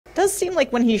does seem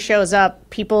like when he shows up,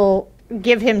 people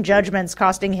give him judgments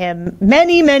costing him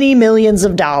many, many millions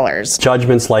of dollars.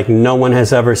 Judgments like no one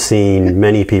has ever seen,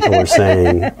 many people are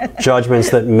saying. Judgments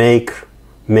that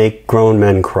make grown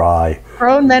men cry.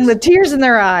 Grown men with tears in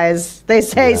their eyes. They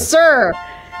say, yes. Sir,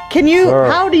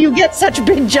 how do you get such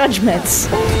big judgments?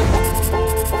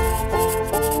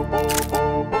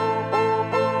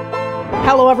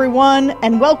 Hello, everyone,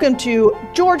 and welcome to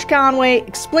George Conway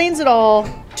Explains It All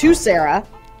to Sarah.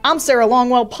 I'm Sarah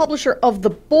Longwell, publisher of The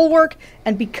Bulwark,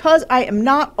 and because I am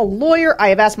not a lawyer, I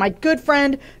have asked my good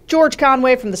friend George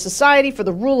Conway from the Society for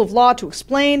the Rule of Law to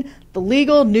explain the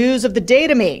legal news of the day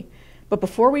to me. But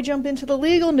before we jump into the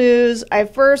legal news, I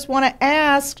first want to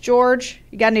ask, George,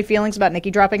 you got any feelings about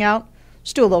Nikki dropping out?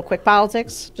 Just do a little quick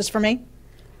politics, just for me.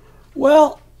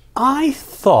 Well, I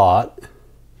thought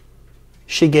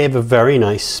she gave a very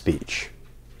nice speech.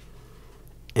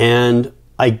 And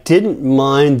I didn't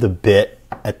mind the bit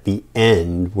at the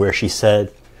end where she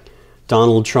said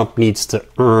Donald Trump needs to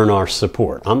earn our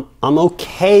support. I'm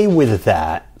okay with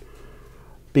that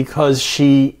because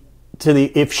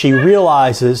if she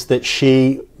realizes that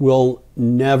she will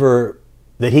never,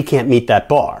 that he can't meet that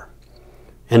bar.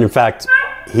 And in fact,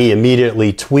 he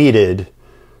immediately tweeted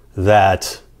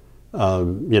that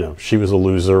she was a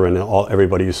loser and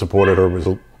everybody who supported her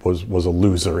was a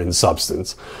loser in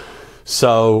substance.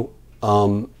 So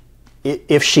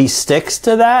if she sticks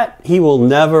to that, he will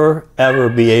never ever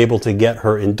be able to get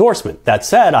her endorsement. That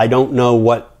said, I don't know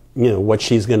what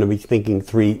she's going to be thinking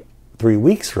three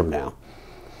weeks from now.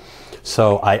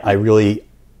 So I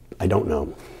don't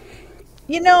know.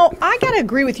 I got to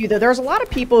agree with you, though. There's a lot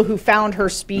of people who found her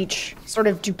speech sort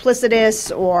of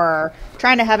duplicitous or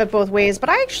trying to have it both ways. But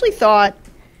I actually thought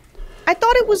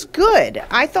it was good.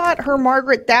 I thought her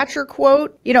Margaret Thatcher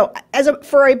quote,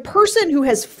 for a person who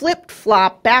has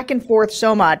flip-flopped back and forth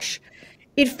so much,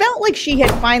 it felt like she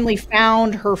had finally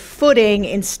found her footing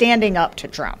in standing up to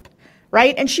Trump,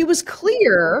 right? And she was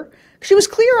clear. She was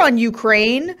clear on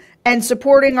Ukraine and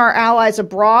supporting our allies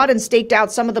abroad and staked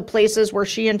out some of the places where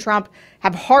she and Trump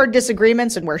have hard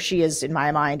disagreements and where she is, in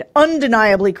my mind,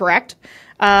 undeniably correct.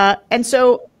 And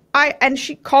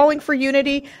she calling for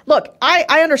unity. Look,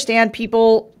 I understand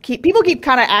people keep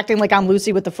kind of acting like I'm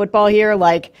Lucy with the football here.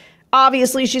 Like,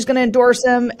 obviously she's going to endorse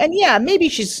him. And yeah, maybe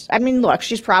she's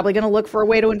probably going to look for a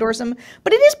way to endorse him.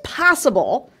 But it is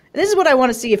possible, and this is what I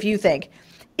want to see if you think,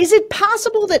 is it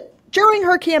possible that during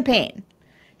her campaign,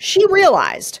 she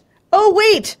realized, oh,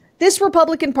 wait, this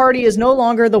Republican Party is no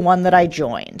longer the one that I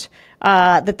joined,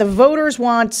 that the voters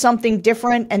want something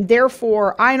different, and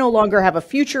therefore I no longer have a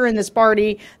future in this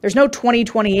party. There's no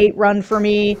 2028 run for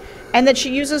me, and that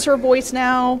she uses her voice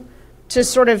now to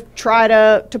sort of try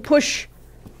to push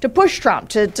Trump,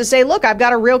 to say, look, I've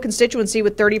got a real constituency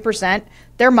with 30%.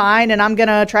 They're mine, and I'm going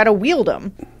to try to wield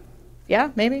them.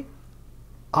 Yeah, maybe.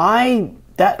 I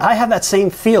have that same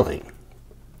feeling,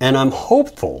 and I'm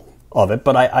hopeful of it,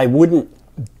 but I wouldn't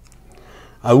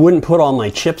put all my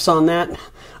chips on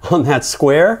that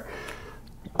square.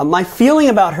 My feeling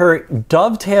about her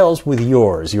dovetails with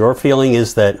yours. Your feeling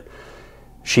is that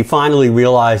she finally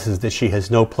realizes that she has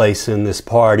no place in this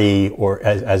party or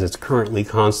as it's currently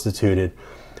constituted.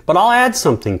 But I'll add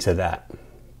something to that.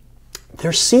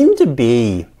 There seemed to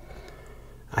be,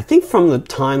 I think from the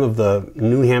time of the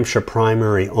New Hampshire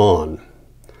primary on,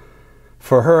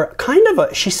 for her,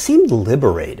 she seemed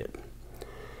liberated.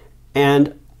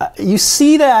 And you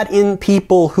see that in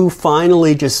people who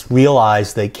finally just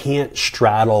realize they can't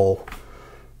straddle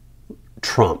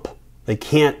Trump. They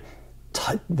can't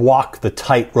walk the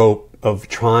tightrope of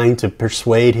trying to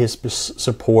persuade his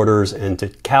supporters and to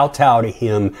kowtow to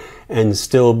him and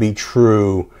still be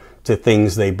true to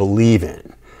things they believe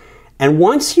in. And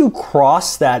once you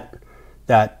cross that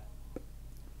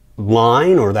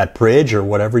line or that bridge or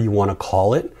whatever you want to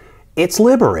call it, it's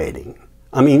liberating.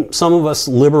 I mean, some of us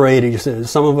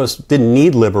didn't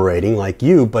need liberating like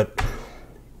you, but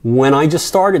when I just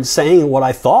started saying what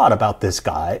I thought about this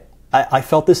guy, I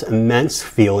felt this immense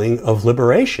feeling of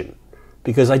liberation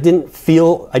because I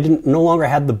no longer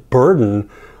had the burden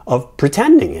of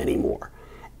pretending anymore.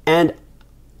 And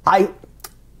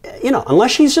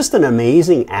unless she's just an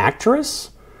amazing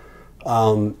actress,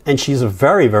 and she's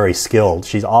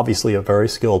she's obviously a very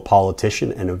skilled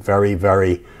politician and a very,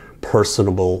 very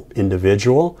personable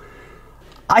individual.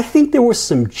 I think there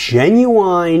was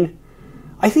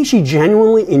I think she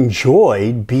genuinely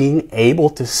enjoyed being able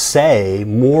to say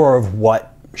more of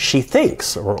what she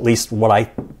thinks, or at least what I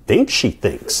think she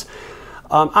thinks.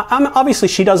 Obviously,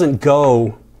 she doesn't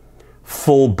go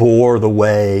full bore the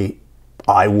way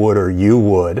I would or you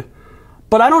would,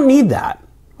 but I don't need that.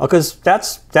 because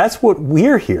that's what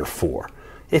we're here for.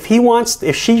 If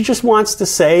she just wants to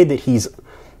say that he's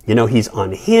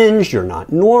unhinged, you're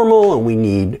not normal, and we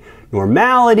need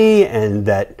normality, and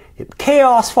that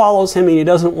chaos follows him, and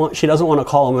she doesn't want to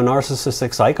call him a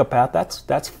narcissistic psychopath,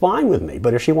 that's fine with me.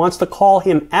 But if she wants to call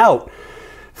him out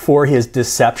for his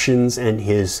deceptions and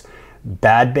his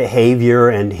bad behavior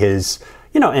and his,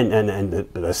 and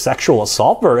the sexual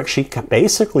assault verdict, she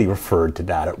basically referred to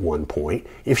that at one point.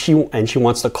 She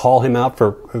wants to call him out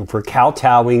for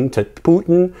kowtowing to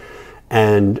Putin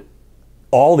and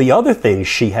all the other things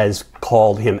she has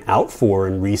called him out for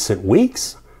in recent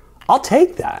weeks, I'll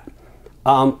take that.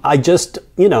 I just,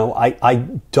 I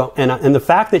don't, and the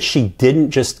fact that she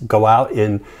didn't just go out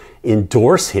and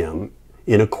endorse him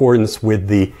in accordance with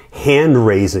the hand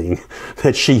raising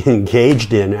that she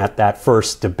engaged in at that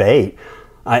first debate,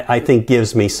 I think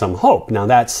gives me some hope. Now,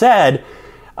 that said,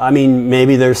 I mean,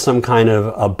 maybe there's some kind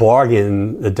of a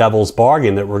bargain, the devil's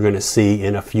bargain, that we're going to see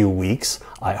in a few weeks.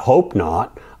 I hope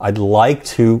not. I want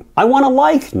to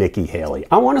like Nikki Haley.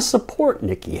 I want to support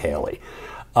Nikki Haley.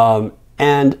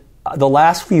 And the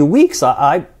last few weeks,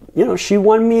 she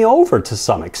won me over to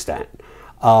some extent.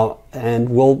 And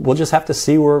we'll just have to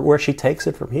see where she takes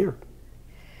it from here.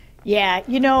 Yeah,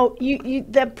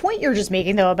 the point you're just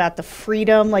making, though, about the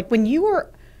freedom, like when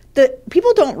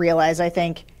people don't realize, I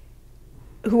think,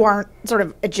 who aren't sort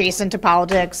of adjacent to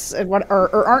politics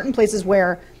or aren't in places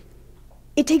where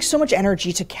it takes so much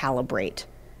energy to calibrate,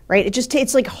 right?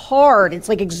 It's like hard, it's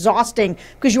like exhausting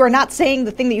because you are not saying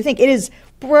the thing that you think. It is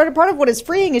part of what is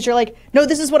freeing is you're like, no,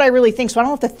 this is what I really think, so I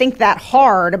don't have to think that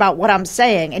hard about what I'm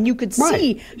saying. And you could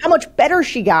see how much better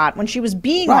she got when she was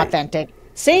being authentic,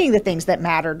 saying the things that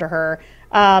mattered to her.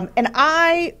 And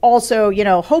I also,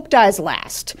 hope dies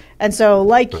last. And so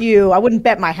like you, I wouldn't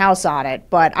bet my house on it,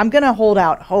 but I'm going to hold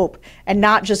out hope and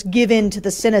not just give in to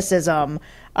the cynicism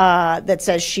that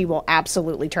says she will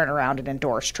absolutely turn around and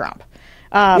endorse Trump.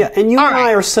 And you and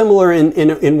I are similar in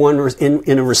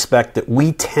a respect that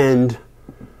we tend,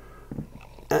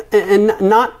 and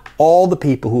not all the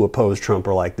people who oppose Trump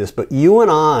are like this, but you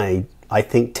and I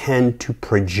think, tend to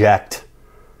project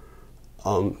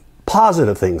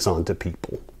positive things onto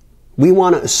people. We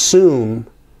want to assume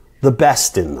the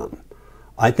best in them.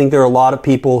 I think there are a lot of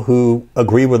people who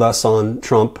agree with us on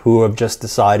Trump who have just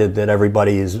decided that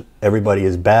everybody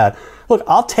is bad. Look,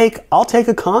 I'll take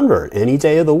a convert any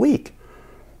day of the week.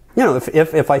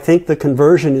 If I think the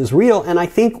conversion is real, and I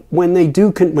think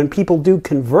when people do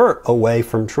convert away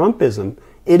from Trumpism,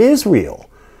 it is real.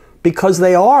 Because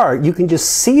you can just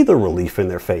see the relief in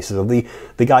their faces of the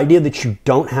idea that you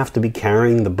don't have to be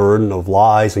carrying the burden of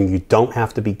lies, and you don't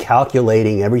have to be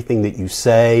calculating everything that you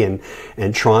say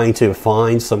and trying to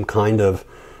find some kind of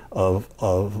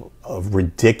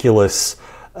ridiculous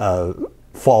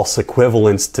false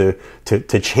equivalence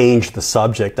to change the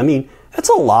subject. I mean, it's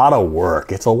a lot of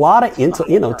work. It's a lot of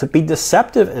to be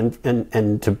deceptive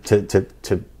and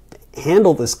to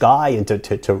handle this guy and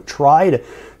to try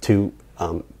to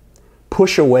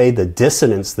push away the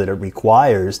dissonance that it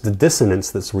requires, the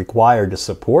dissonance that's required to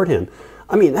support him.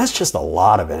 I mean, that's just a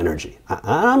lot of energy.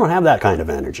 I don't have that kind of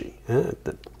energy.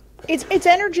 It's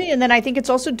energy, and then I think it's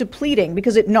also depleting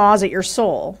because it gnaws at your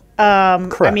soul.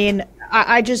 Correct. I mean,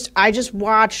 I just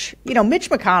watch, Mitch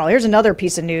McConnell. Here's another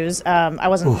piece of news. I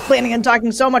wasn't planning on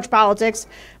talking so much politics,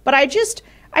 but I just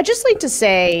like to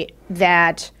say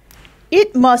that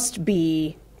it must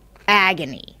be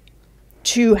agony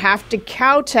to have to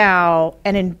kowtow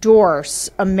and endorse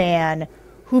a man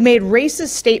who made racist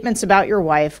statements about your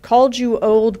wife, called you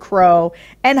old crow,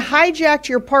 and hijacked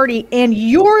your party, and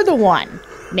you're the one,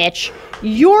 Mitch.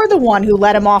 You're the one who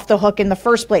let him off the hook in the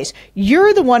first place.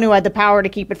 You're the one who had the power to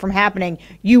keep it from happening.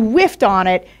 You whiffed on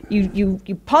it. You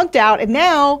punked out, and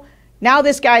now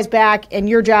this guy's back, and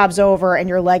your job's over, and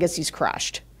your legacy's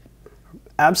crushed.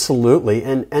 Absolutely,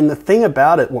 and the thing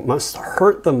about it, what must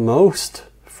hurt the most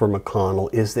for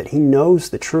McConnell is that he knows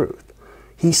the truth.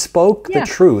 He spoke the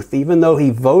truth, even though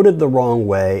he voted the wrong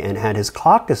way and had his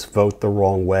caucus vote the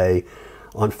wrong way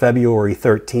on February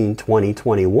 13,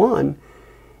 2021.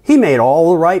 He made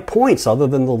all the right points, other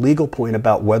than the legal point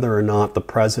about whether or not the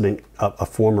president, a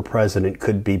former president,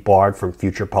 could be barred from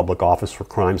future public office for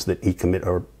crimes that he committed,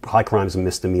 or high crimes and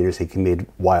misdemeanors he committed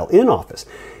while in office.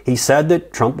 He said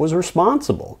that Trump was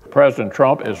responsible. President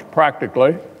Trump is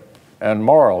practically and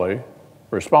morally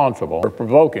responsible for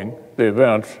provoking the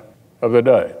events of the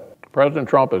day. President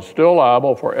Trump is still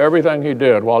liable for everything he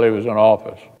did while he was in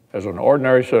office as an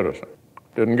ordinary citizen.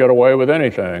 Didn't get away with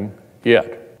anything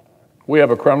yet. We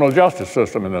have a criminal justice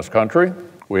system in this country.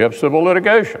 We have civil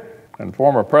litigation, and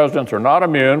former presidents are not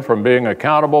immune from being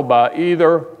accountable by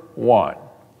either one.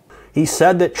 He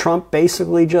said that Trump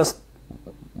basically just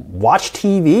watched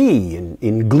TV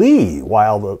in glee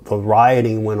while the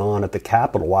rioting went on at the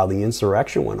Capitol, while the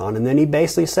insurrection went on. And then he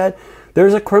basically said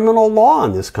there's a criminal law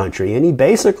in this country. And he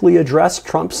basically addressed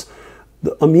Trump's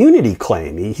immunity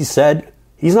claim. He said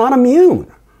he's not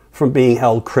immune from being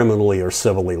held criminally or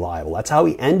civilly liable. That's how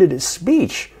he ended his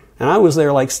speech. And I was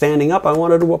there like standing up. I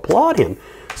wanted to applaud him.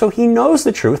 So he knows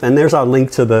the truth. And there's our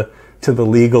link to the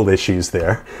legal issues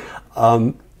there.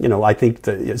 I think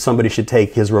that somebody should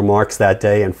take his remarks that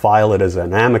day and file it as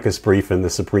an amicus brief in the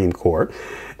Supreme Court.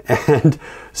 And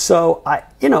so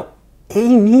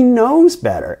he knows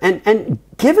better. And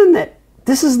given that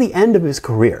this is the end of his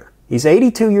career, he's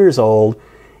 82 years old.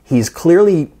 He's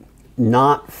clearly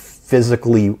not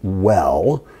physically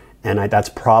well, and that's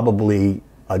probably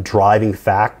a driving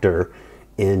factor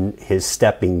in his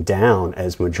stepping down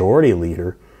as majority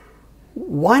leader.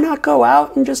 Why not go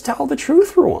out and just tell the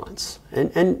truth for once?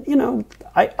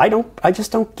 I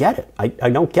just don't get it. I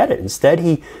don't get it. Instead,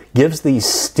 he gives these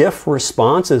stiff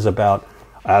responses about,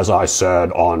 as I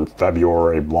said on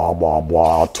February blah blah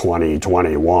blah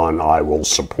 2021, I will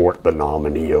support the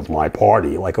nominee of my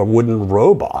party, like a wooden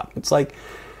robot. It's like,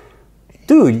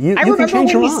 dude, you can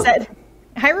change your mind.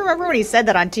 I remember when he said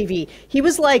that on TV. He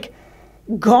was like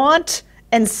gaunt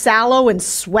and sallow and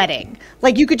sweating.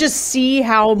 Like you could just see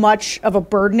how much of a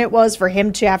burden it was for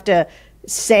him to have to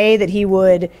say that he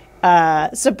would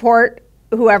support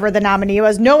whoever the nominee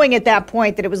was, knowing at that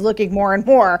point that it was looking more and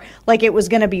more like it was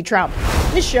going to be Trump.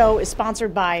 This show is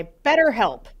sponsored by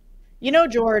BetterHelp. You know,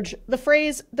 George, the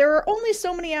phrase, there are only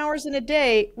so many hours in a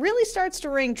day, really starts to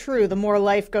ring true the more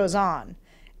life goes on.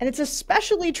 And it's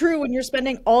especially true when you're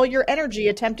spending all your energy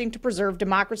attempting to preserve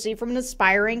democracy from an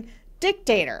aspiring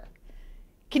dictator.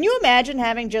 Can you imagine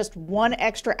having just one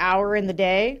extra hour in the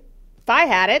day? If I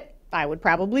had it, I would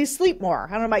probably sleep more.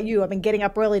 I don't know about you. I've been getting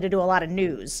up early to do a lot of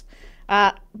news.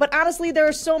 But honestly, there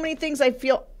are so many things I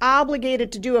feel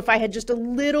obligated to do if I had just a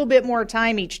little bit more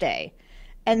time each day.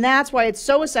 And that's why it's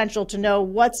so essential to know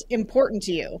what's important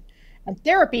to you. And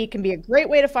therapy can be a great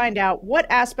way to find out what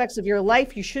aspects of your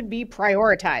life you should be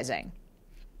prioritizing.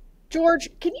 George,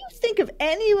 can you think of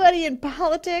anybody in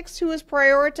politics who is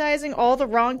prioritizing all the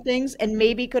wrong things and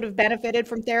maybe could have benefited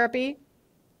from therapy?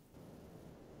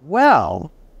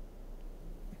 Well,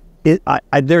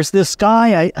 there's this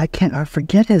guy, I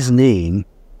forget his name.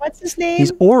 What's his name?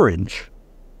 He's orange.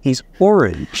 He's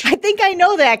orange. I think I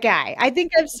know that guy. I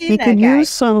think I've seen that guy. He can use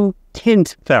some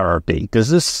tint therapy. Does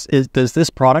this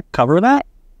product cover that?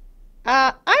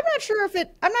 I'm not sure if it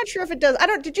does.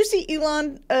 Did you see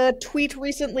Elon tweet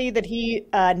recently that he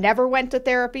never went to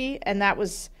therapy? And that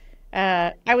was,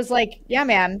 I was like, yeah,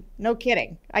 man, no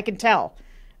kidding. I can tell.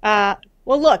 Well,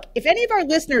 look, if any of our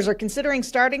listeners are considering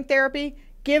starting therapy,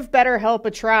 give BetterHelp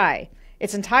a try.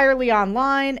 It's entirely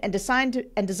online and designed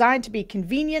to be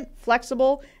convenient,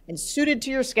 flexible, and suited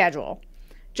to your schedule.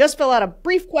 Just fill out a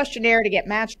brief questionnaire to get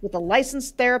matched with a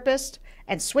licensed therapist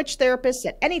and switch therapists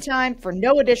at any time for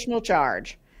no additional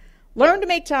charge. Learn to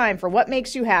make time for what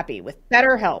makes you happy with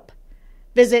BetterHelp.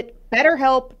 Visit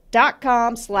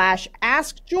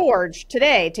BetterHelp.com/AskGeorge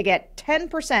today to get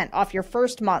 10% off your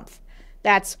first month.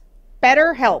 That's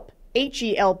BetterHelp,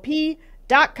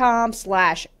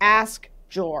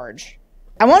 HELP.com/AskGeorge.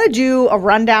 I want to do a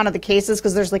rundown of the cases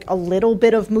because there's like a little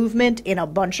bit of movement in a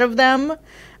bunch of them.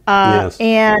 Yes.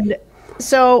 And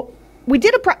so we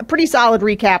did a pretty solid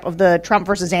recap of the Trump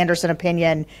versus Anderson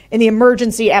opinion in the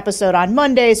emergency episode on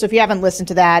Monday. So if you haven't listened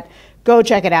to that, go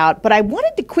check it out. But I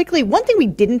wanted to quickly, one thing we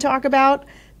didn't talk about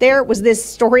there was this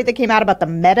story that came out about the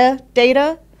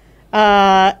metadata.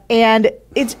 And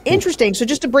it's interesting. So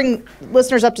just to bring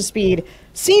listeners up to speed,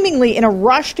 seemingly in a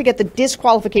rush to get the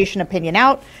disqualification opinion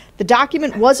out, the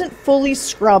document wasn't fully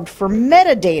scrubbed for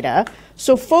metadata.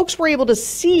 So folks were able to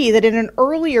see that in an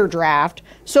earlier draft,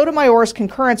 Sotomayor's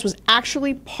concurrence was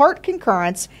actually part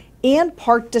concurrence and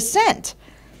part dissent.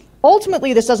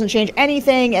 Ultimately, this doesn't change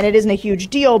anything, and it isn't a huge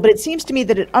deal, but it seems to me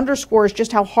that it underscores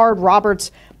just how hard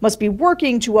Roberts must be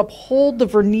working to uphold the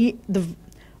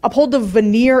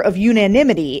veneer of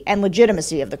unanimity and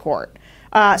legitimacy of the court.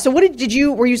 So what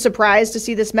were you surprised to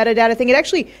see this metadata thing? It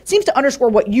actually seems to underscore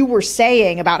what you were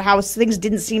saying about how things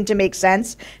didn't seem to make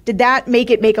sense. Did that make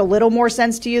a little more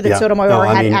sense to you that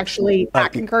Sotomayor had actually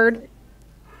not concurred?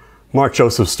 Mark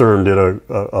Joseph Stern did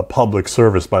a public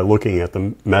service by looking at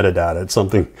the metadata. It's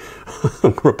something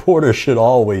reporters should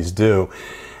always do.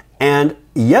 And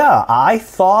yeah,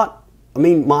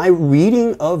 my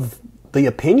reading of the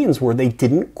opinions were they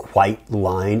didn't quite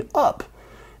line up.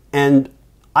 And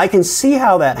I can see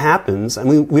how that happens. I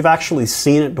mean, we've actually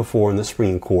seen it before in the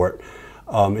Supreme Court.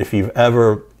 If you've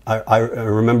ever I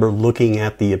remember looking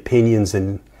at the opinions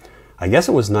in, I guess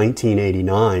it was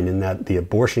 1989, in that the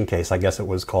abortion case. I guess it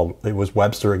was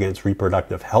Webster against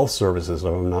Reproductive Health Services,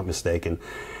 if I'm not mistaken.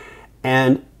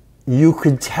 And you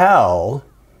could tell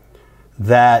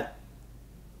that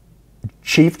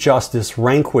Chief Justice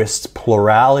Rehnquist's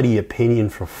plurality opinion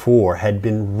for 4 had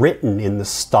been written in the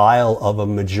style of a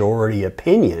majority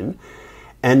opinion,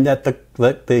 and that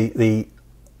the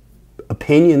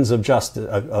opinions of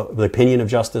the opinion of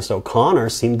Justice O'Connor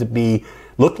seemed to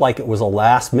looked like it was a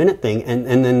last minute thing, and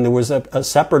then there was a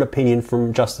separate opinion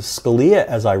from Justice Scalia,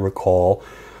 as I recall,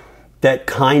 that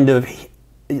kind of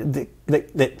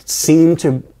that seemed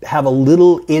to have a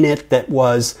little in it that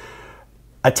was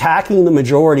attacking the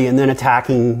majority and then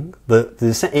attacking the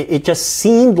it just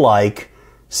seemed like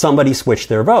somebody switched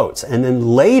their votes. And then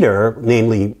later,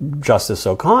 namely Justice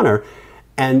O'Connor,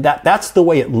 and that's the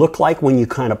way it looked like when you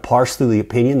kind of parse through the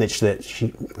opinion, that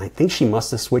she I think she must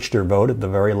have switched her vote at the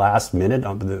very last minute,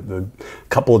 the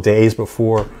couple of days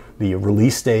before the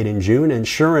release date in June. And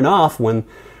sure enough, when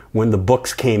the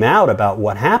books came out about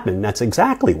what happened, that's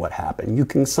exactly what happened. You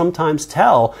can sometimes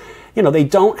tell, they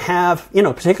don't have,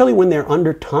 particularly when they're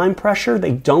under time pressure,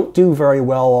 they don't do very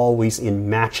well always in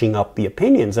matching up the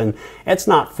opinions. And it's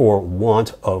not for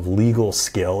want of legal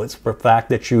skill. It's for the fact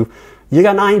that you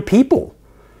got 9 people.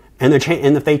 And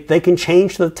if they can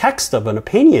change the text of an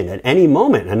opinion at any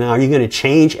moment. And now you're going to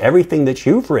change everything that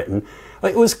you've written.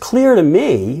 It was clear to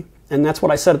me, and that's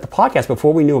what I said at the podcast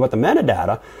before we knew about the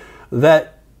metadata,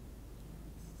 that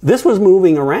this was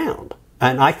moving around.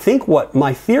 And I think what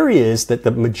my theory is that the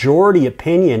majority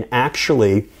opinion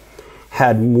actually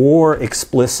had more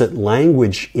explicit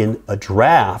language in a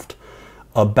draft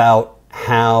about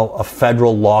how a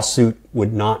federal lawsuit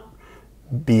would not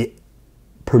be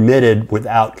permitted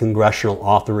without congressional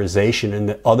authorization, and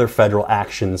that other federal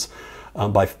actions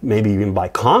maybe even by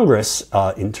Congress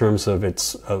in terms of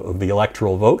of the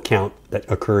electoral vote count that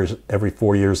occurs every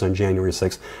 4 years on January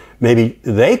 6th, maybe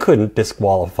they couldn't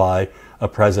disqualify a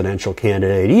presidential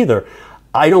candidate either.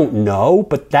 I don't know,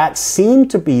 but that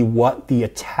seemed to be what the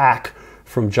attack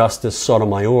from Justice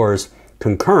Sotomayor's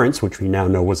concurrence, which we now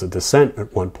know was a dissent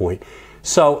at one point.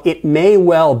 So it may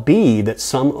well be that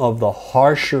some of the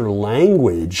harsher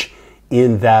language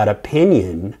in that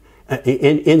opinion,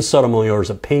 in Sotomayor's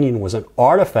opinion, was an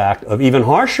artifact of even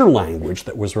harsher language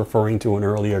that was referring to an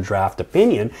earlier draft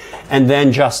opinion. And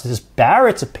then Justice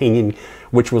Barrett's opinion,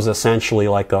 which was essentially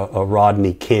like a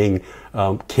Rodney King,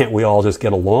 can't we all just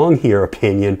get along here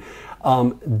opinion,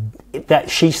 that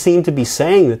she seemed to be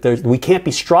saying that we can't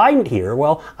be strident here.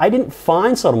 Well, I didn't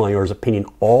find Sotomayor's opinion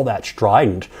all that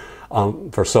strident.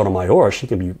 For Sotomayor, she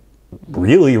can be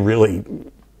really, really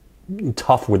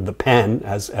tough with the pen,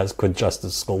 as could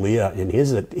Justice Scalia in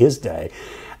his day.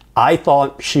 I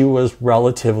thought she was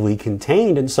relatively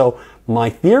contained, and so my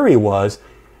theory was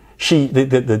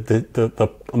the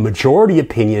majority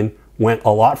opinion went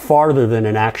a lot farther than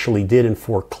it actually did in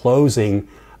foreclosing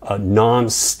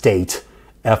non-state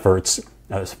efforts,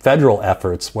 federal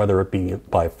efforts, whether it be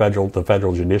by the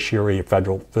federal judiciary,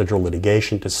 federal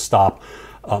litigation to stop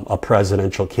a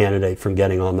presidential candidate from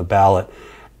getting on the ballot.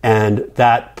 And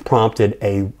that prompted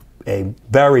a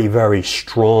very, very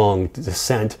strong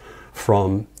dissent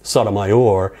from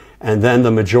Sotomayor. And then the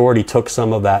majority took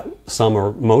some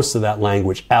or most of that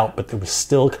language out, but there was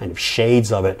still kind of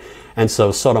shades of it. And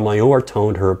so Sotomayor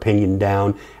toned her opinion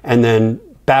down. And then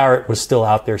Barrett was still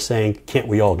out there saying, can't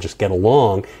we all just get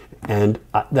along? And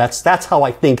that's how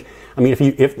I think. I mean,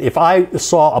 if I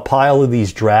saw a pile of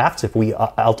these drafts, if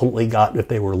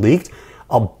they were leaked,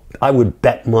 I would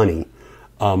bet money,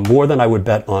 more than I would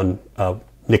bet on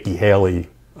Nikki Haley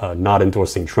not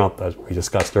endorsing Trump, as we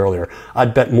discussed earlier.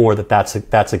 I'd bet more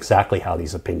that's exactly how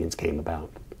these opinions came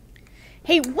about.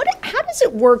 Hey, how does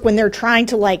it work when they're trying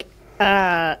to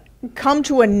come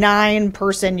to a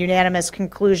 9-person unanimous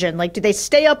conclusion? Like, do they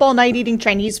stay up all night eating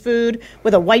Chinese food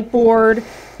with a whiteboard,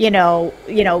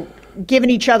 giving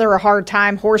each other a hard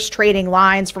time, horse trading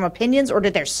lines from opinions, or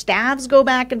did their staffs go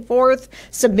back and forth,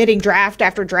 submitting draft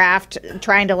after draft,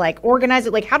 trying to organize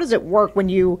it? Like, how does it work when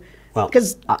you?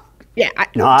 Because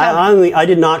I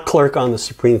did not clerk on the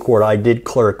Supreme Court. I did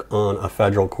clerk on a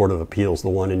federal court of appeals, the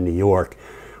one in New York,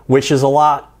 which is a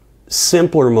lot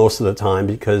simpler most of the time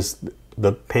because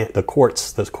the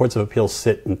courts of appeals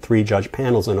sit in 3-judge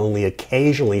panels and only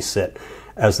occasionally sit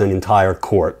as an entire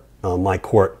court. My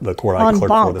court, the court I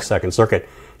clerked for, the Second Circuit.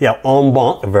 Yeah, en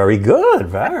banc, very good.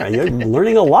 You're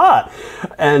learning a lot.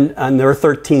 And there are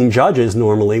 13 judges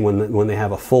normally when they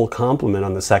have a full complement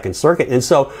on the Second Circuit. And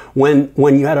so when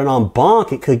you had an en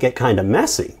banc, it could get kind of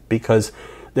messy because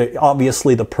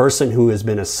Obviously, the person who has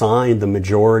been assigned the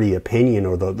majority opinion,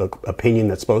 or the opinion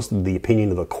that's supposed to be the opinion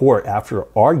of the court after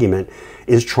argument,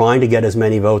 is trying to get as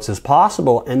many votes as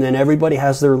possible, and then everybody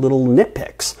has their little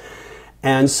nitpicks.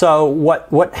 And so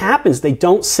what happens, they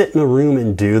don't sit in a room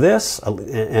and do this,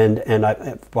 and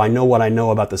I know what I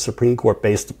know about the Supreme Court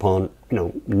based upon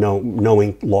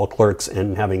knowing law clerks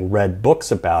and having read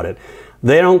books about it.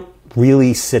 They don't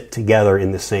really sit together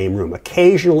in the same room.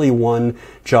 Occasionally one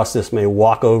justice may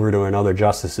walk over to another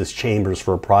justice's chambers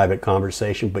for a private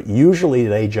conversation, but usually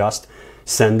they just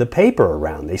send the paper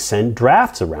around. They send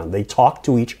drafts around. They talk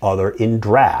to each other in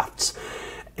drafts.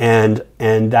 And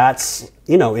that's,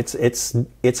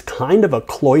 it's kind of a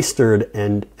cloistered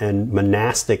and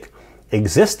monastic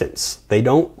existence. They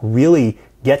don't really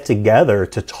get together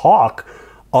to talk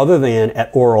other than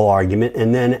at oral argument,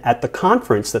 and then at the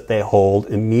conference that they hold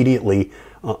immediately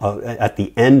at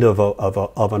the end of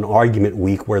an argument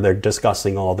week, where they're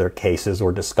discussing all their cases,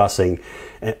 or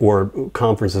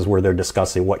conferences where they're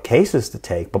discussing what cases to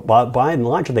take. But by and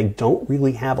large, they don't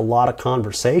really have a lot of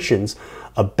conversations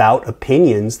about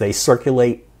opinions. They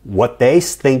circulate what they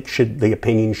think the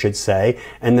opinion should say,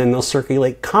 and then they'll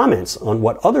circulate comments on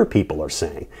what other people are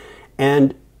saying.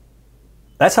 And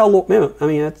that's how,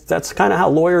 that's kind of how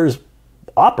lawyers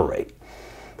operate.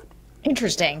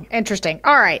 Interesting.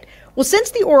 All right. Well, since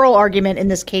the oral argument in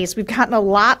this case, we've gotten a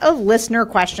lot of listener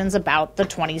questions about the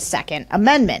 22nd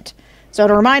Amendment. So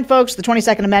to remind folks, the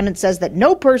 22nd Amendment says that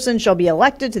no person shall be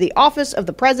elected to the office of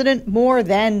the president more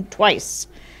than twice.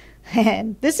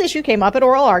 And this issue came up at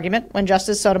oral argument when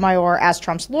Justice Sotomayor asked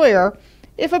Trump's lawyer,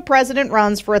 if a president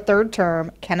runs for a third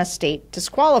term, can a state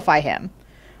disqualify him?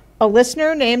 A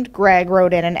listener named Greg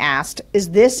wrote in and asked, is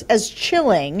this as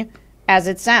chilling as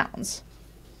it sounds?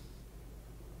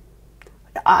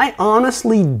 I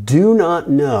honestly do not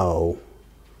know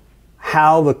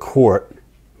how the court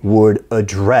would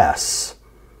address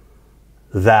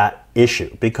that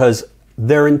issue, because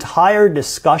their entire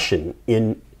discussion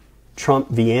in Trump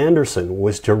v. Anderson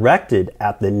was directed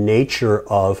at the nature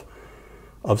of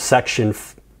Section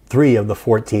 3 of the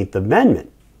 14th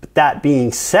Amendment. But that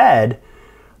being said,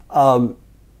 some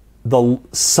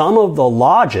of the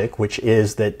logic, which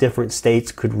is that different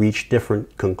states could reach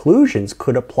different conclusions,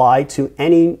 could apply to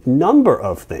any number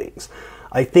of things.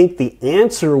 I think the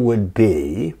answer would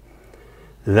be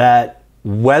that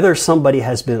whether somebody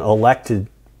has been elected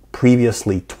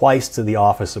previously twice to the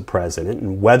office of president,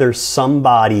 and whether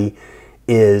somebody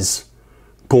is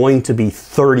going to be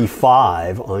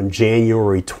 35 on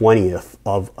January 20th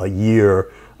of a year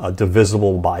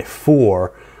divisible by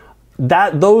 4,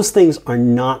 those things are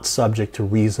not subject to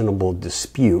reasonable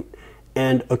dispute,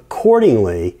 and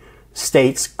accordingly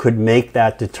states could make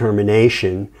that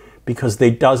determination, because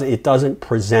it doesn't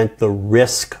present the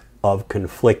risk of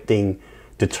conflicting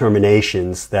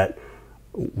determinations that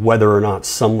whether or not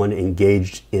someone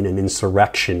engaged in an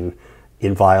insurrection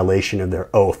in violation of their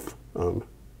oath.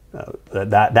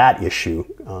 That issue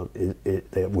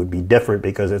it would be different,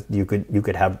 because you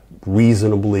could have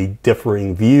reasonably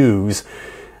differing views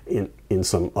in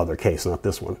some other case, not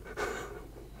this one.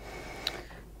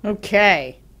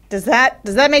 Okay. Does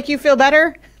that make you feel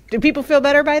better? Do people feel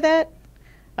better by that?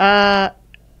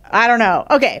 I don't know.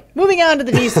 Okay, moving on to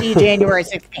the D.C. January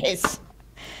 6th case.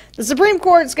 The Supreme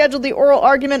Court scheduled the oral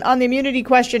argument on the immunity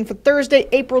question for Thursday,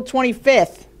 April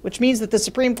 25th, which means that the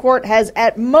Supreme Court has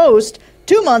at most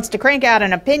 2 months to crank out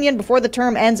an opinion before the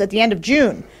term ends at the end of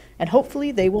June, and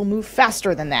hopefully they will move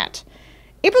faster than that.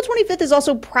 April 25th is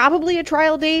also probably a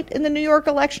trial date in the New York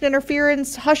election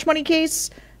interference hush money case,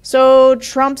 so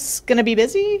Trump's going to be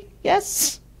busy,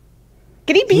 yes?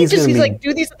 Can he do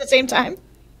these at the same time?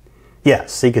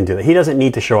 Yes, he can do that. He doesn't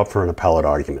need to show up for an appellate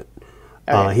argument.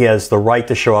 Okay. He has the right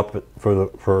to show up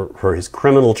for his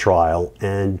criminal trial,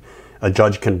 and a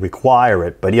judge can require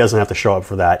it, but he doesn't have to show up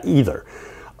for that either.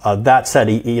 That said,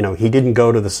 he didn't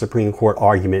go to the Supreme Court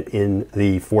argument in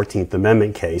the 14th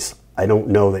Amendment case. I don't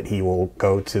know that he will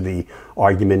go to the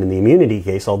argument in the immunity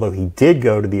case, although he did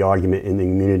go to the argument in the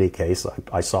immunity case.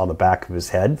 I saw the back of his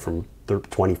head from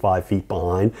 25 feet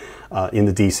behind in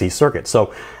the D.C. Circuit.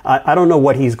 So I don't know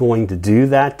what he's going to do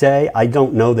that day. I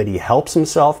don't know that he helps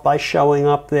himself by showing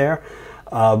up there,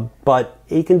 but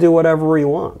he can do whatever he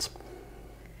wants.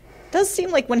 It does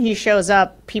seem like when he shows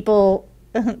up, people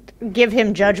give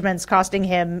him judgments costing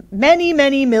him many,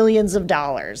 many millions of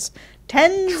dollars.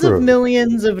 Tens of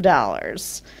millions of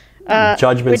dollars.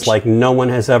 Judgments like no one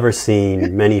has ever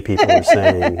seen, many people are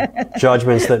saying.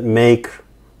 Judgments that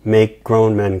make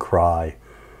grown men cry.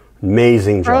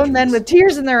 Amazing judgments. Grown men with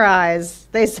tears in their eyes.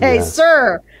 They say, yes.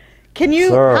 Sir, Can you?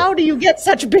 Sir. How do you get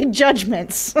such big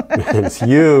judgments? It's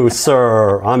you,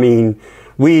 sir. I mean,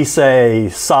 we say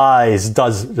size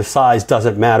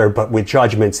doesn't matter, but with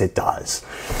judgments it does.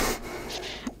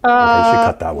 I should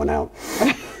cut that one out.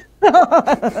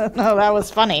 No, that was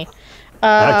funny.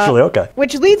 Actually, okay.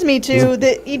 Which leads me to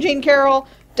the E. Jean Carroll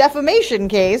defamation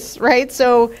case, right?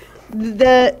 So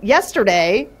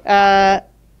yesterday,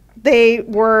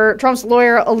 Trump's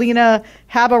lawyer, Alina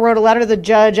Habba, wrote a letter to the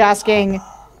judge asking,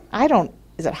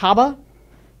 is it Habba?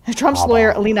 Trump's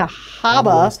lawyer, Alina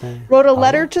Habba, wrote a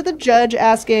letter to the judge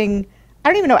asking, I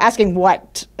don't even know, asking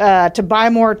what? To buy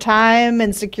more time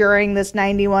in securing this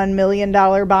 $91 million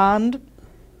bond?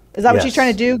 Is that what she's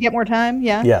trying to do? Get more time?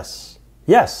 Yeah?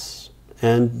 Yes.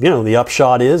 And, the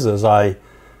upshot is, as I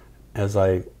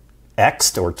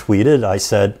X'd or tweeted, I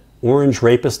said, orange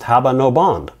rapist Habba no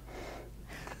bond.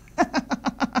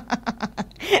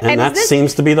 and that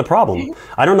seems to be the problem.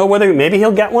 I don't know maybe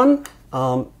he'll get one.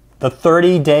 The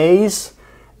 30 days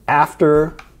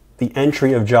after the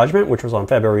entry of judgment, which was on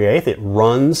February 8th, it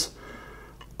runs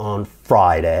on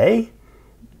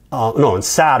on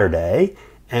Saturday.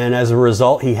 And as a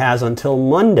result, he has until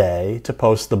Monday to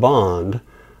post the bond,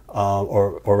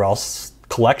 or else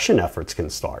collection efforts can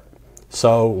start.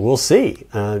 So we'll see.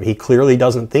 He clearly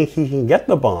doesn't think he can get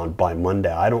the bond by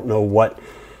Monday. I don't know what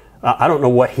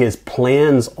his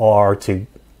plans are to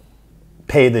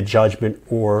pay the judgment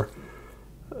or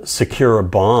secure a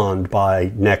bond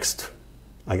by next,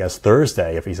 I guess,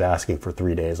 Thursday, if he's asking for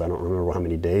 3 days. I don't remember how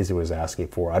many days he was asking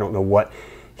for. I don't know what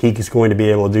he's going to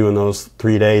be able to do in those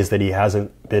 3 days that he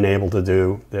hasn't been able to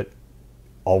do that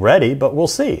already, but we'll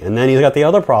see. And then he's got the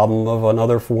other problem of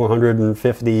another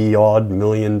 $450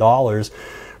 million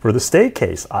for the state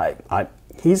case.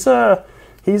 He's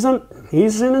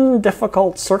in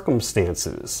difficult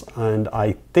circumstances, and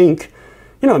I think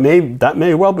that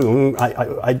may well be.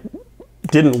 I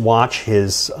didn't watch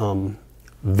his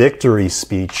victory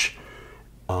speech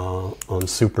on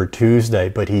Super Tuesday,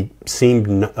 but he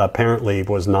apparently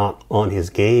was not on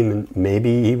his game, and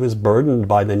maybe he was burdened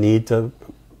by the need to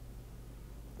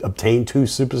obtain 2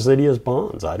 supersedeas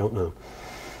bonds. I don't know.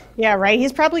 Yeah, right.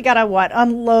 He's probably got to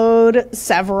unload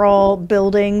several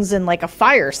buildings in like a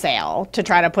fire sale to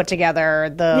try to put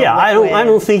together the. Yeah, I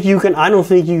don't think you can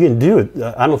do it.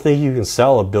 I don't think you can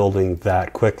sell a building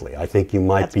that quickly. I think you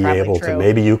might be able to.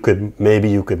 Maybe you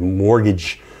could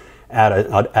mortgage add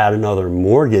another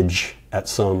mortgage at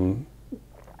some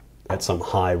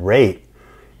high rate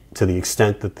to the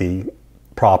extent that the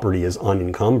property is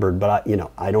unencumbered. But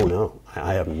I don't know.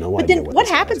 I have no idea. But then what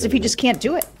happens if he just can't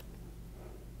do it?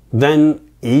 Then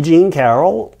E. Jean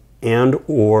Carroll and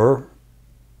or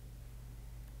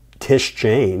Tish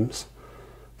James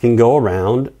can go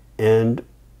around and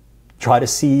try to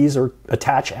seize or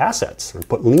attach assets or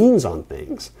put liens on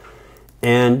things,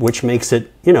 and which makes it,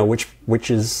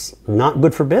 which is not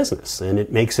good for business, and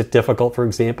it makes it difficult, for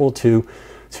example, to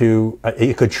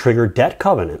it could trigger debt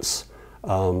covenants.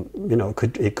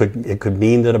 It could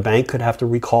mean that a bank could have to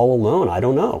recall a loan. I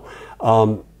don't know.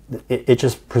 It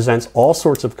just presents all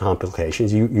sorts of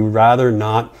complications. You rather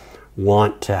not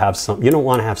want to have you don't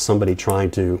want to have somebody trying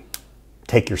to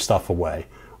take your stuff away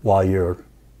while you're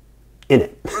in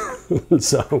it.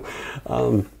 So,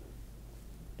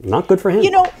 not good for him.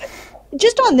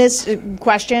 Just on this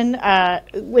question,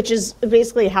 which is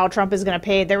basically how Trump is going to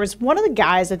pay, there was one of the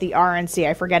guys at the RNC,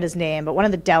 I forget his name, but one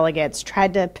of the delegates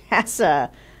tried to pass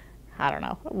I don't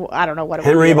know what it was.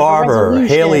 Henry Barber,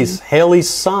 Haley's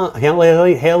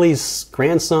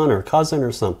grandson or cousin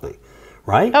or something,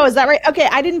 right? Oh, is that right? Okay,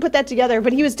 I didn't put that together,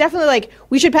 but he was definitely like,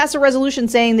 we should pass a resolution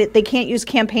saying that they can't use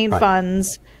campaign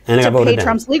funds to pay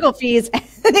Trump's legal fees,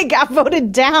 and it got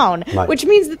voted down, which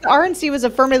means that the RNC was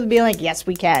affirmatively being like, yes,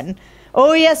 we can.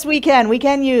 Oh, yes, we can. We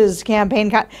can use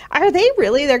campaign. Are they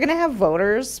really? They're going to have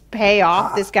voters pay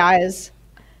off this guy's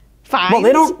fines?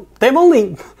 Well, they've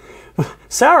only...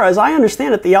 Sarah, as I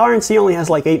understand it, the RNC only has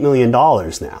like $8 million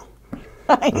now.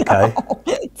 I know. Okay?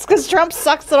 It's because Trump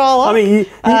sucks it all up. I mean,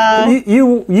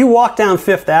 you walk down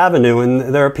Fifth Avenue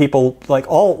and there are people, like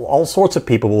all sorts of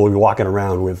people will be walking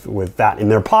around with that in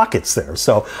their pockets there.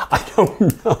 So I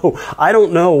don't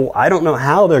know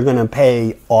how they're going to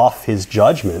pay off his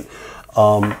judgment.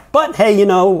 But hey,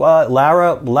 I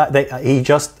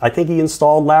think he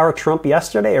installed Lara Trump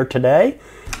yesterday or today.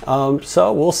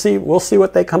 So we'll see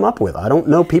what they come up with. I don't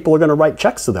know people are going to write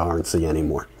checks to the RNC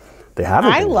anymore. They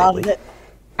haven't. I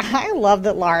love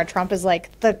that Lara Trump is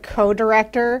like the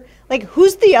co-director. Like,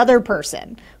 who's the other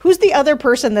person? Who's the other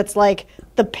person that's like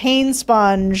the pain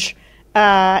sponge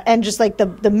and just like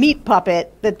the meat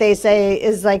puppet that they say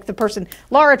is like the person.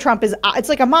 Laura Trump is, it's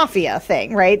like a mafia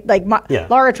thing, right? Like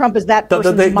Laura Trump is that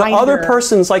person's the minder. other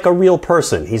person's like a real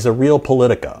person. He's a real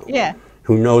Politico. Yeah.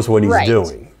 Who knows what he's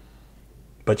doing.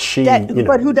 But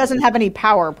but who doesn't have any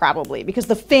power probably because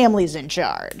the family's in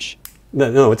charge.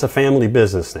 No, it's a family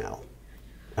business now.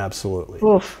 Absolutely.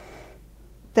 Oof.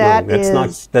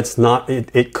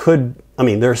 It could, I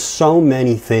mean, there's so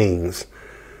many things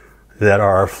that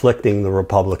are afflicting the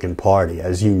Republican Party.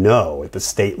 As you know, at the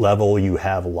state level, you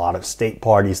have a lot of state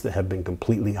parties that have been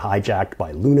completely hijacked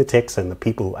by lunatics, and the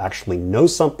people who actually know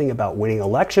something about winning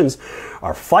elections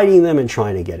are fighting them and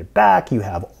trying to get it back. You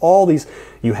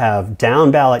have down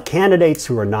ballot candidates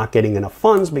who are not getting enough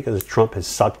funds because Trump has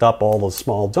sucked up all the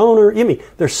small donors. I mean,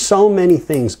 there's so many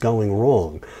things going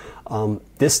wrong.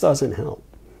 This doesn't help.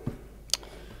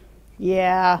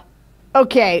 Yeah.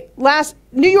 Okay, last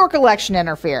New York election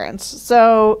interference.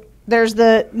 So there's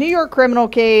the New York criminal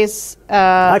case.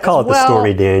 I call it the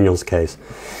Stormy Daniels case.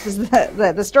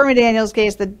 The Stormy Daniels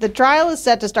case. The trial is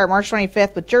set to start March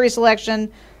 25th with jury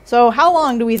selection. So how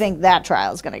long do we think that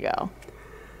trial is going to go?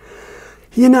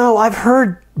 You know, I've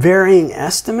heard varying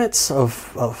estimates of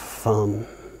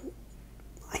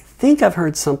I think I've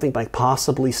heard something like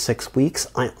possibly 6 weeks.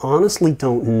 I honestly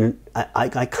don't.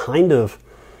 I kind of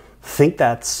think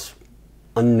that's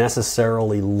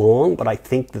unnecessarily long, but I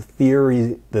think the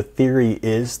theory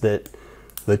is that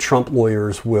the Trump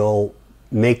lawyers will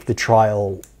make the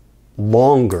trial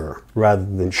longer rather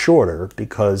than shorter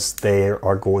because they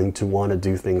are going to want to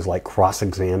do things like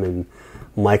cross-examine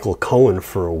Michael Cohen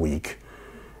for a week.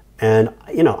 And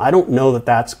you know, I don't know that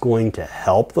that's going to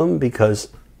help them because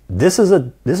this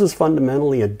is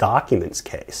fundamentally a documents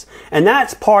case, and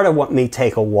that's part of what may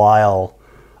take a while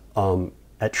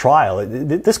at trial.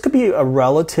 This could be a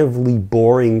relatively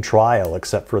boring trial,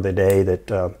 except for the day that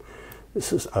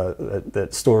that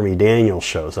Stormy Daniels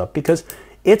shows up, because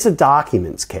it's a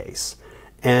documents case,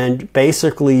 and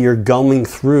basically you're going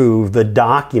through the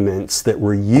documents that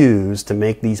were used to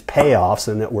make these payoffs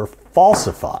and that were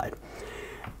falsified,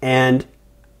 and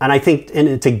I think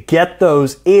to get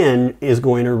those in is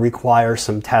going to require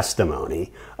some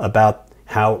testimony about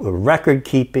how the record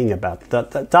keeping, about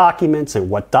the documents and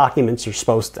what documents are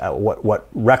supposed to, what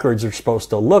records are supposed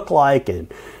to look like,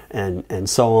 and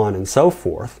so on and so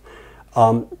forth.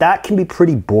 That can be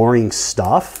pretty boring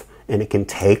stuff, and it can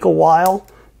take a while,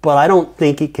 but I don't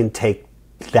think it can take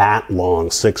that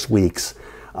long, 6 weeks.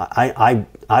 I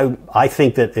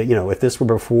think that, you know, if this were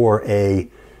before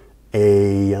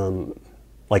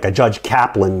like a Judge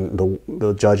Kaplan,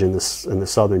 the judge in the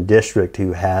Southern District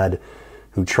who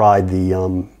tried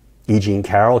the E. Jean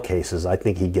Carroll cases, I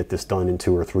think he'd get this done in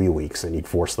 2 or 3 weeks, and he'd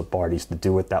force the parties to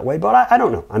do it that way. But I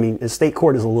don't know. I mean, the state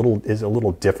court is a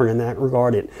little different in that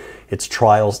regard. Its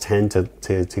trials tend to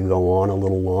go on a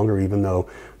little longer, even though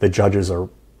the judges are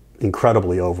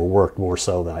incredibly overworked, more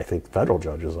so than I think federal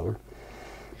judges are.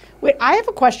 Wait, I have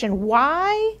a question.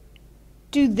 Why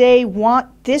do they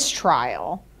want this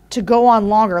trial to go on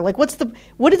longer? Like, what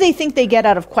do they think they get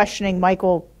out of questioning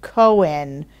Michael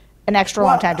Cohen an extra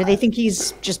long time? Do they think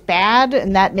he's just bad,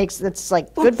 and that's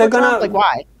like good for Trump? Like,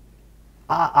 why?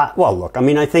 Well, look, I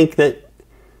mean, I think that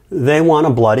they want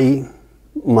to bloody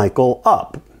Michael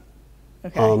up.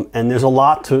 Okay. And there's a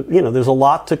lot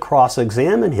to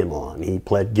cross-examine him on. He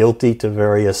pled guilty to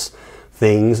various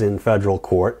things in federal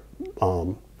court,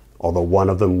 although one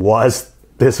of them was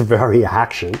this very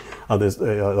action of this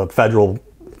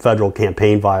federal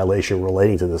campaign violation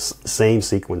relating to this same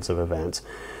sequence of events.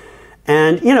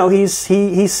 And, you know, he's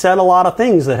said a lot of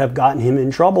things that have gotten him in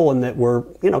trouble and that were,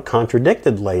 you know,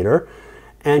 contradicted later.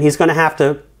 And he's going to have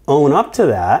to own up to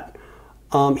that.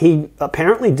 He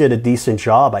apparently did a decent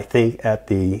job, I think, at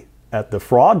the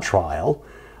fraud trial.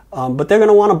 But they're going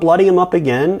to want to bloody him up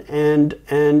again. And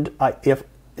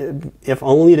if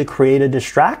only to create a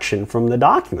distraction from the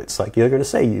documents. Like, you're going to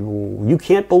say, you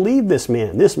can't believe this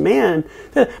man,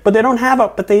 but they don't have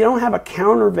a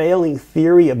countervailing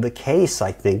theory of the case,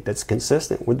 I think, that's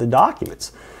consistent with the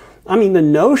documents. I mean, the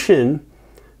notion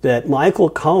that Michael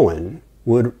Cohen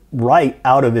would write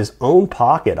out of his own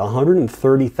pocket a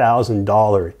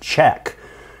 $130,000 check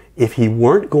if he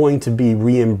weren't going to be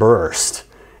reimbursed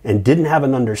and didn't have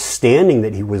an understanding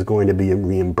that he was going to be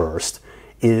reimbursed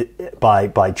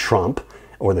by Trump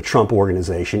or the Trump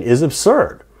organization is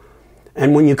absurd.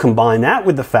 And when you combine that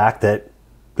with the fact that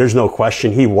there's no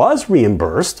question he was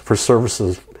reimbursed for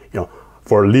services, you know,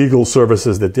 for legal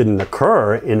services that didn't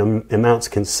occur in amounts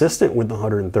consistent with the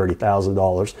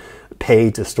 $130,000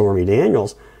 paid to Stormy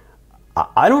Daniels,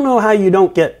 I don't know how you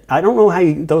don't get. I don't know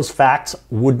how those facts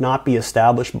would not be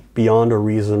established beyond a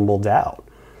reasonable doubt.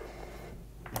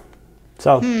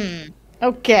 So.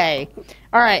 Okay.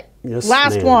 All right. Yes,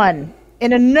 Last ma'am. one.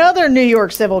 In another New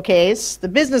York civil case, the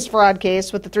business fraud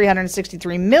case with the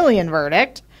 $363 million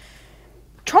verdict,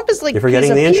 Trump is like, You're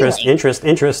forgetting the interest.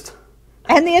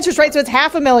 And the interest rate, so it's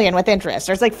 $500,000 with interest.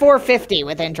 Or it's like $450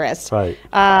 with interest. Right.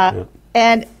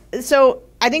 And so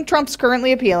I think Trump's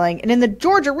currently appealing. And in the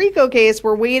Georgia RICO case,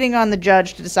 we're waiting on the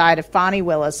judge to decide if Fani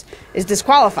Willis is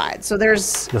disqualified. So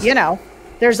there's,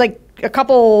 there's like a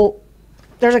couple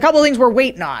things we're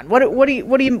waiting on. What do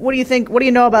you think? What do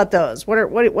you know about those?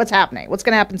 What's happening? What's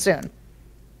going to happen soon?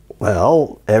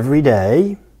 Well, every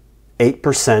day,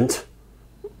 8%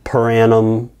 per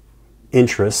annum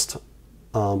interest.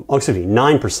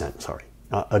 9%. Sorry,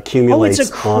 accumulates. Oh,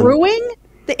 it's accruing.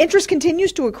 The interest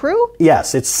continues to accrue.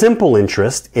 Yes, it's simple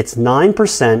interest. It's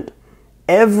 9%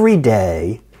 every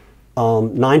day.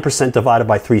 9% divided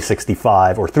by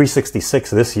 365 or 366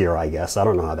 this year, I guess. I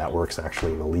don't know how that works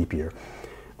actually in a leap year.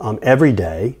 Every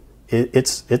day,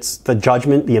 it's the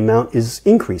judgment. The amount is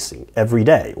increasing every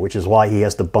day, which is why he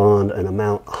has to bond an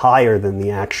amount higher than the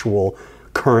actual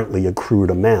currently accrued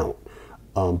amount.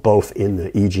 Both in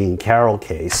the E. Jean Carroll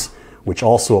case, which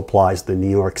also applies the New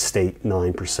York State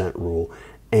 9% rule,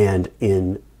 and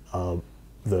in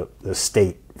the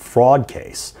state fraud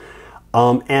case.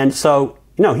 And so,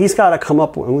 he's got to come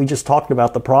up, and we just talked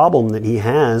about the problem that he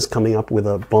has coming up with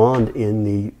a bond in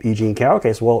the E. Jean Carroll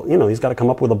case. Well, he's got to come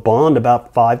up with a bond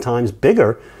about 5 times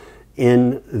bigger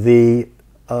in the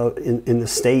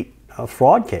state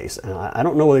fraud case. And I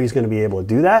don't know whether he's going to be able to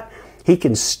do that. He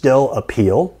can still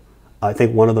appeal. I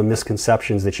think one of the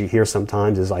misconceptions that you hear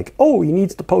sometimes is like, oh, he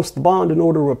needs to post the bond in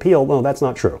order to appeal. No, that's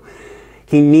not true.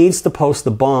 He needs to post the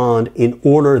bond in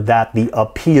order that the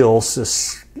appeal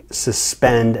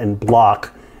suspend and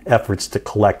block efforts to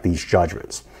collect these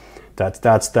judgments. That's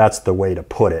the way to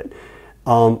put it.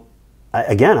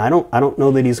 Again, I don't know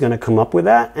that he's going to come up with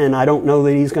that, and I don't know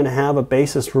that he's going to have a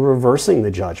basis for reversing the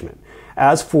judgment.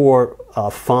 As for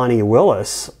Fani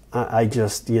Willis, I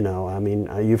just,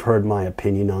 you've heard my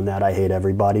opinion on that. I hate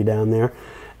everybody down there.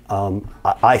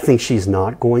 I think she's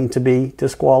not going to be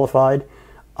disqualified.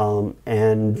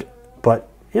 But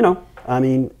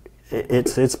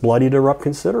it's bloodied her up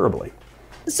considerably.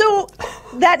 So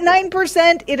that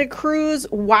 9%, it accrues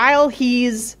while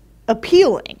he's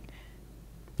appealing.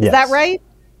 Is Yes. that right?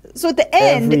 So at the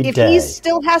end, Every if day. he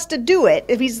still has to do it,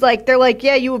 if he's like, they're like,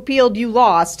 yeah, you appealed, you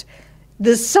lost,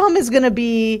 the sum is going to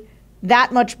be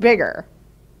that much bigger.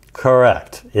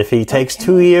 Correct. If he takes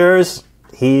 2 years,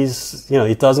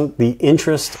 the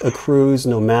interest accrues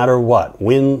no matter what.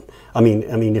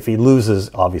 If he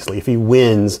loses, obviously, if he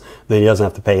wins, then he doesn't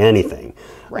have to pay anything.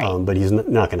 Right. But he's not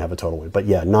going to have a total win. But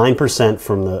yeah, 9%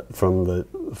 from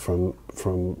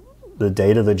the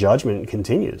date of the judgment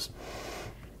continues.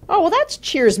 Oh, well, that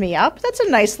cheers me up. That's a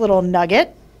nice little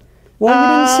nugget. Well,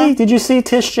 you didn't see? Did you see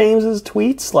Tish James's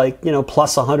tweets? Like,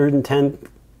 plus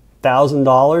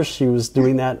 $110,000. She was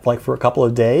doing that like for a couple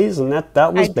of days, and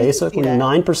that was basically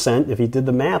 9%. If you did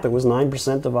the math, it was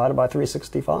 9% divided by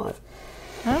 365.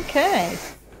 Okay.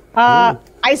 I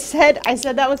said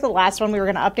that was the last one we were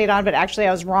going to update on, but actually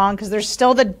I was wrong because there's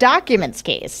still the documents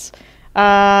case.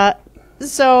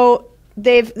 So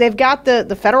they've got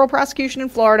the federal prosecution in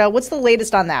Florida. What's the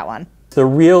latest on that one? The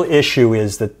real issue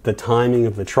is that the timing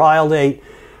of the trial date.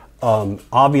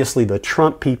 Obviously, the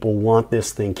Trump people want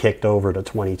this thing kicked over to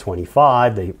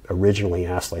 2025. They originally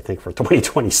asked, I think, for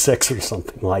 2026 or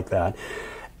something like that.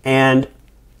 And,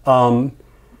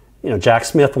 Jack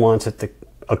Smith wants it to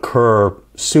occur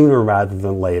sooner rather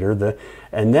than later.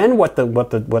 And then what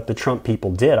the Trump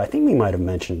people did, I think we might have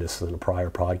mentioned this in a prior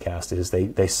podcast, is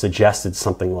they suggested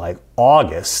something like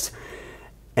August.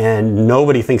 And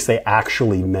nobody thinks they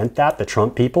actually meant that, the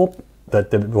Trump people.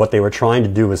 What they were trying to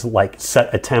do was like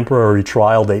set a temporary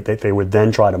trial date that they would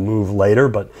then try to move later,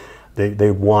 but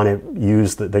they want to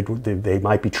use they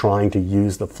might be trying to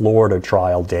use the Florida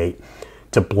trial date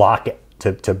to block it,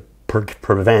 to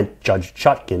prevent Judge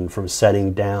Chutkan from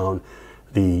setting down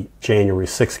the January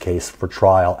 6th case for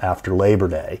trial after Labor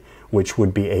Day, which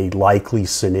would be a likely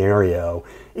scenario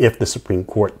if the Supreme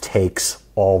Court takes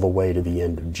all the way to the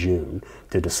end of June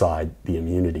to decide the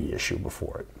immunity issue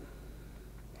before it.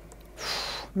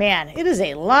 Man, it is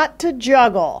a lot to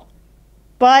juggle.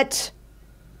 But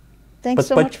thanks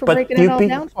so much for breaking it all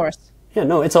down for us. Yeah,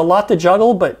 no, it's a lot to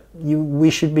juggle, but we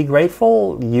should be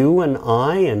grateful, you and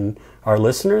I and our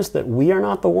listeners, that we are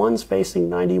not the ones facing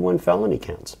 91 felony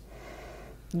counts.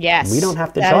 Yes. We don't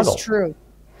have to juggle. That is true.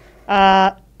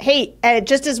 Hey,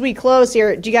 just as we close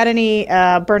here, do you got any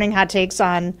burning hot takes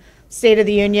on State of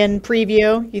the Union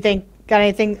preview? You think got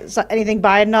anything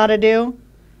Biden ought to do?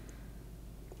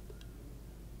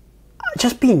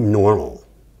 Just be normal.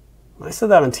 I said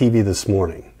that on TV this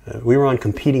morning. We were on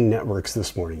competing networks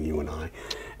this morning, you and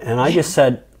I just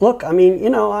said, look, I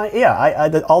mean,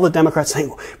 all the Democrats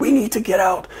saying we need to get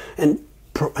out and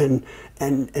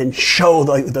show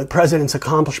the president's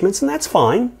accomplishments, and that's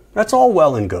fine. That's all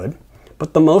well and good.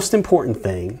 But the most important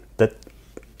thing that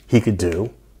he could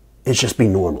do is just be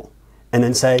normal and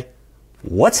then say,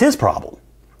 what's his problem?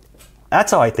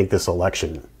 That's how I think this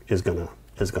election is gonna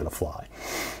fly.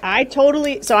 I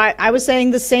was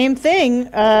saying the same thing.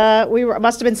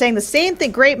 Must have been saying the same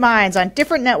thing. Great minds on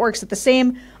different networks at the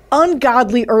same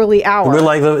ungodly early hour. We're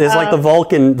like it's like the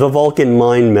Vulcan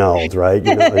mind meld, right?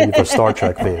 For Star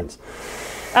Trek fans.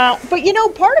 But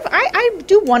part of I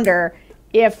do wonder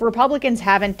if Republicans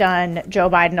haven't done Joe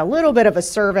Biden a little bit of a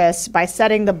service by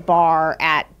setting the bar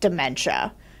at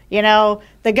dementia.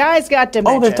 The guy's got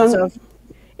dementia.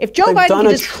 If Joe Biden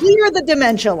can just clear the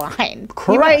dementia line,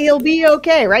 he'll be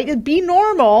okay, right? He'll be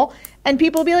normal, and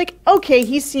people will be like, okay,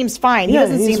 he seems fine. He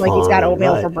doesn't seem like he's got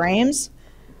oatmeal for brains.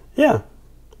 Yeah.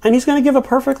 And he's going to give a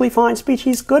perfectly fine speech.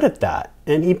 He's good at that.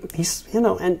 And he's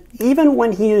and even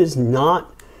when he is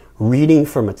not reading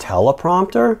from a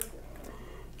teleprompter,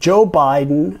 Joe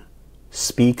Biden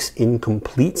speaks in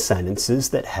complete sentences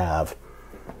that have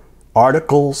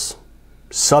articles,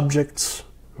 subjects,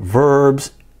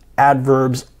 verbs,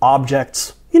 adverbs,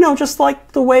 objects, just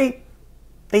like the way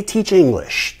they teach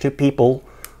English to people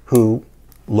who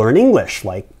learn English,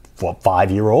 like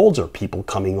 5-year-olds or people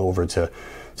coming over to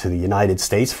the United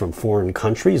States from foreign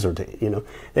countries, or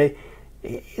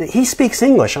he speaks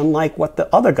English unlike what the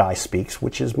other guy speaks,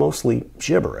 which is mostly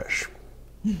gibberish.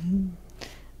 Mm-hmm.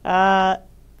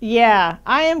 Yeah,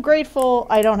 I am grateful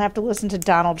I don't have to listen to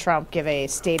Donald Trump give a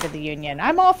State of the Union.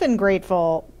 I'm often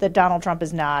grateful that Donald Trump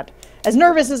is not, as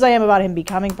nervous as I am about him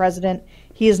becoming president,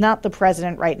 he is not the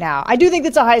president right now. I do think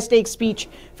it's a high-stakes speech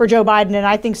for Joe Biden, and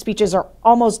I think speeches are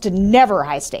almost never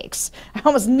high stakes. I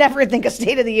almost never think a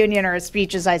State of the Union or a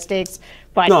speech is high stakes.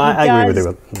 But no, I agree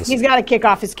with you. He's got to kick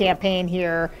off his campaign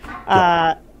here,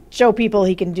 show people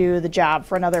he can do the job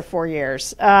for another 4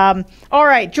 years. All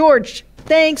right, George,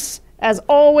 thanks, as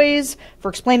always, for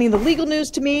explaining the legal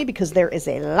news to me, because there is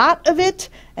a lot of it.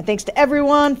 And thanks to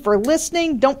everyone for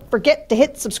listening. Don't forget to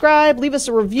hit subscribe. Leave us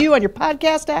a review on your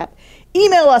podcast app.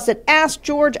 Email us at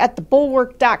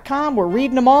askgeorge@thebulwark.com. We're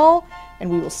reading them all,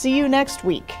 and we will see you next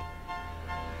week.